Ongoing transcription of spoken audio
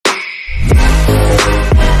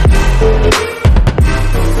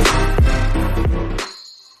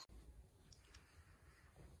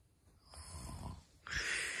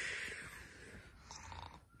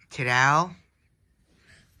Tidal?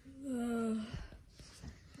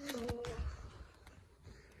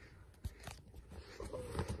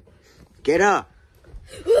 Get up.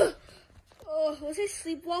 Oh, was I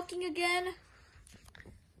sleepwalking again?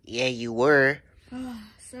 Yeah, you were.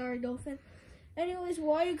 Sorry, Dolphin. Anyways,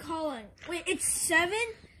 why are you calling? Wait, it's 7?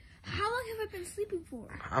 How long have I been sleeping for?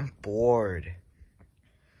 I'm bored.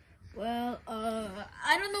 Well,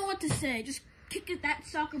 I don't know what to say. Just kick that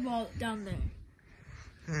soccer ball down there.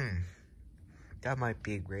 That might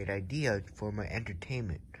be a great idea for my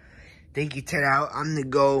entertainment. Thank you, Tidal. I'm gonna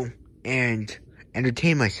go and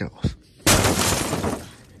entertain myself. I'm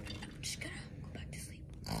just gonna go back to sleep.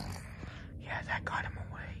 Yeah, that got him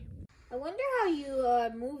away. I wonder how you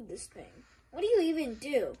move this thing. What do you even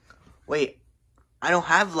do? Wait, I don't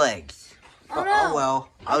have legs. Oh, no. Oh well,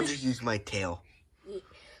 I'll just use my tail.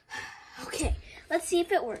 Okay, let's see if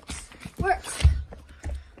it works. Works.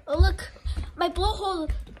 Oh, look. My blowhole.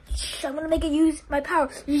 I'm going to make it use my power.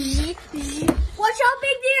 Watch out,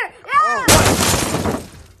 big deer. Ah!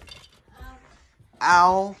 Oh,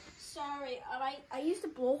 ow. Sorry, I used the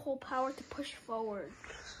blowhole power to push forward.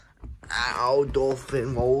 Ow,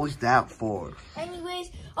 Dolphin. What was that for?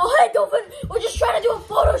 Anyways, oh, hey, Dolphin. We're just trying to do a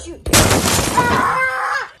photo shoot.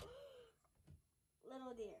 Ah!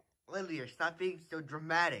 Little deer. Lily, stop being so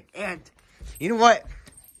dramatic. And, you know what?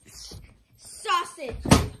 Sausage.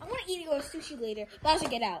 I'm going to eat your sushi later. Bowser,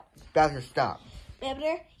 get out. Bowser, stop. Baby,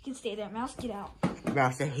 you can stay there. Mouse, get out.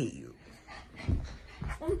 Mouse, I hate you.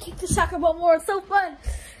 Let me kick the soccer ball more. It's so fun.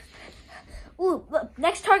 Ooh, look.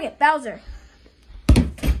 Next target, Bowser.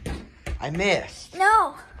 I missed.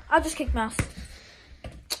 No. I'll just kick Mouse.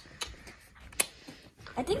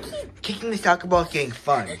 I think he... Kicking the soccer ball is getting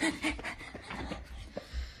fun.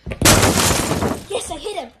 Yes, I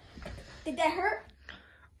hit him. Did that hurt?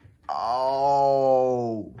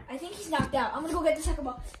 Oh. I think he's knocked out. I'm going to go get the soccer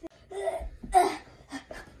ball.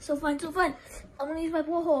 So fun, so fun. I'm going to use my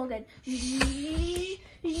blowhole again.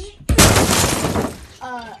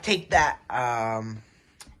 Take that. I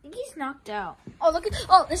think he's knocked out. Oh, look at...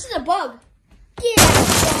 Oh, this is a bug.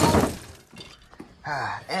 Yeah,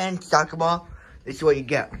 bug. And soccer ball, this is what you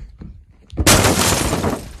get.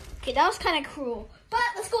 Okay, that was kind of cruel. But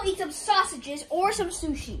let's go eat some sausages or some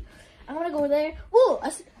sushi. I'm going to go there. Ooh,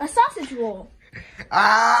 a sausage roll.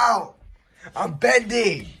 Ow! I'm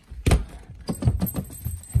bending.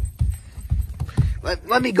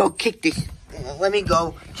 Let me go kick this. Let me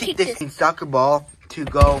go kick this soccer ball to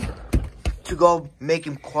go make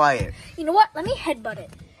him quiet. You know what? Let me headbutt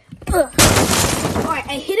it. Ugh. All right,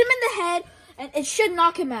 I hit him in the head, and it should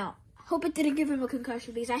knock him out. Hope it didn't give him a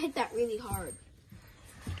concussion because I hit that really hard.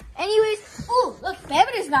 Anyways, ooh, look,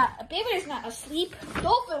 Baby's not asleep.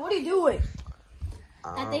 Dolphin, what are you doing?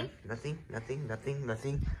 Nothing. Nothing.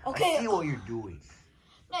 Okay. I see what you're doing.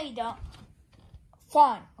 No, you don't.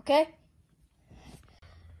 Fine, okay?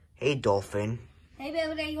 Hey, Dolphin. Hey,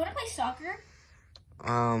 Baby, you want to play soccer?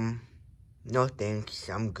 No thanks.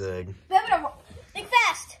 I'm good. Baby, think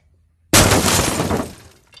fast.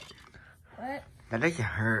 What? That doesn't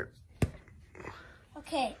hurt.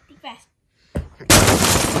 Okay, think fast.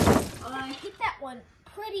 I hit that one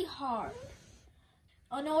pretty hard.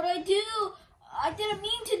 Oh no, what did I do? I didn't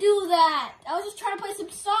mean to do that. I was just trying to play some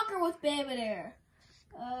soccer with Baby there.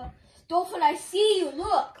 Dolphin, I see you.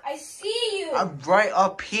 Look, I see you. I'm right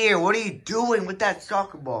up here. What are you doing with that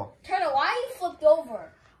soccer ball? Turner, why are you flipped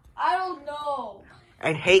over? I don't know.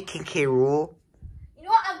 And hey, King K. Rool. You know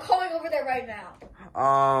what? I'm calling over there right now.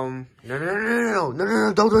 No,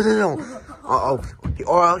 don't.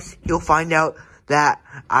 Or else he'll find out that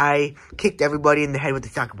I kicked everybody in the head with the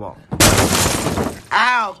soccer ball.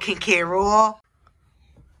 Ow, King K. Rool.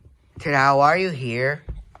 Tidal, why are you here?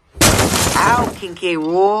 Ow, King K.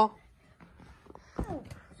 Rool.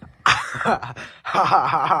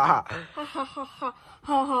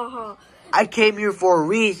 I came here for a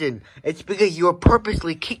reason. It's because you were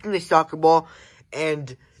purposely kicking the soccer ball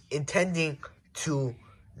and intending to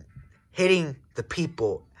hitting the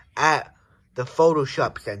people at the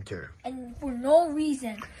Photoshop Center. And for no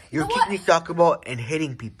reason. You're kicking the soccer ball and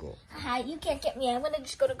hitting people. Haha, you can't get me. I'm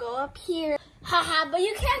just gonna go up here. Haha, but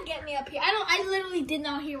you can't get me up here. I literally did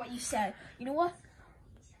not hear what you said. You know what?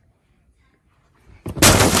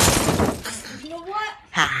 You know what?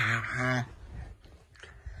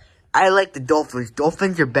 I like the Dolphins.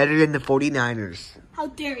 Dolphins are better than the 49ers. How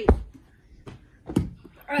dare you?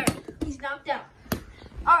 Alright, he's knocked out.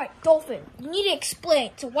 Alright, Dolphin, you need to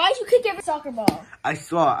explain. So why did you kick every soccer ball? I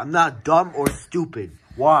saw. I'm not dumb or stupid.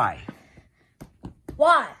 Why?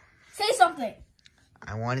 Why? Say something.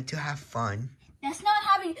 I wanted to have fun. That's not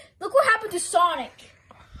having... Look what happened to Sonic.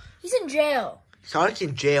 He's in jail. Sonic's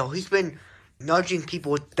in jail. He's been nudging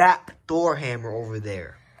people with that door hammer over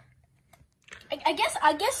there. I guess,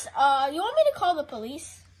 you want me to call the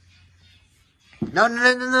police? No,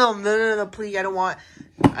 please. I don't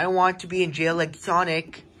want to be in jail like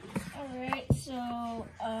Sonic. Alright, so,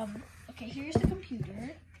 okay, here's the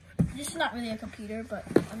computer. This is not really a computer, but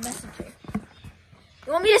a messenger.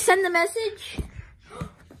 You want me to send the message?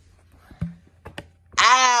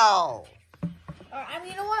 Ow!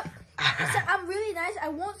 You know what? I'm really nice. I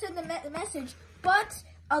won't send the message, but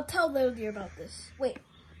I'll tell Little Deer about this. Wait.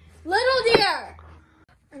 Little Deer!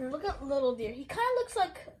 And look at Little Deer. He kind of looks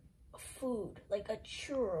like food, like a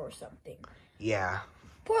churro or something. Yeah.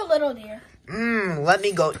 Poor Little Deer. Let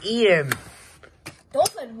me go eat him.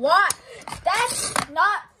 Dolphin, what? That's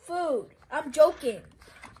not food. I'm joking.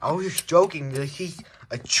 I was just joking because he's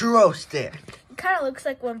a churro stick. It kind of looks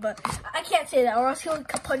like one, but I can't say that or else he'll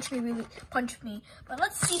punch me. But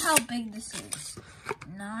let's see how big this is.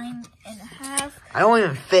 9.5. I don't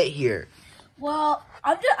even fit here. Well,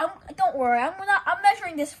 don't worry. I'm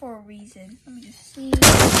measuring this for a reason. Let me just see.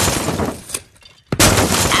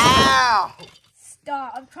 Ow!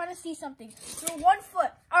 Stop. I'm trying to see something. You're 1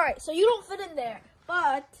 foot. All right, so you don't fit in there,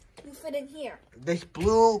 but you fit in here. This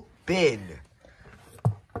blue bin.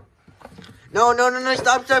 No,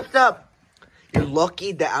 stop. You're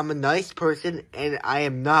lucky that I'm a nice person and I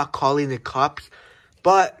am not calling the cops.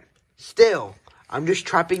 But still, I'm just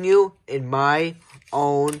trapping you in my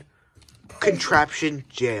own contraption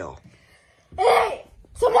jail. Hey!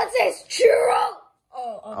 Someone says churro!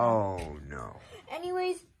 Oh, no.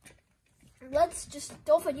 Anyways, let's just...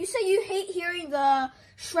 Dolphin, you say you hate hearing the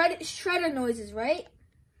shredder noises, right?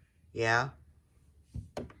 Yeah.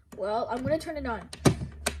 Well, I'm going to turn it on.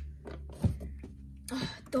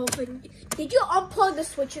 Dolphin, did you unplug the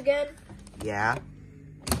switch again? Yeah.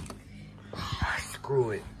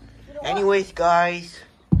 Screw it. You know anyways, guys.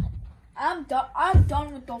 I'm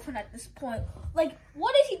done with Dolphin at this point. Like,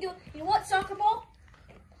 what is he doing? You know what, soccer ball?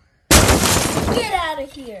 Get out of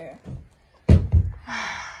here.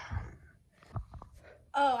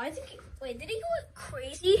 Oh, I think... Wait, did he go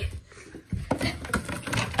crazy?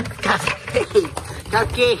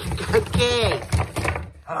 Cupcake.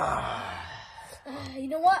 You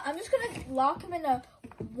know what? I'm just going to lock him in a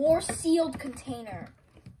war-sealed container.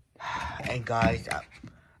 And guys,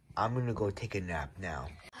 I'm going to go take a nap now.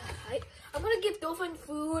 I'm going to give Dolphin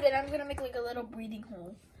food and I'm going to make like a little breathing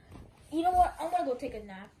hole. You know what? I'm going to go take a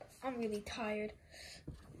nap. I'm really tired.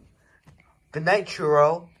 Good night,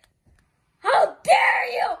 churro. How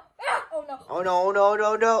dare you! Ah, oh no.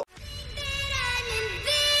 Oh no.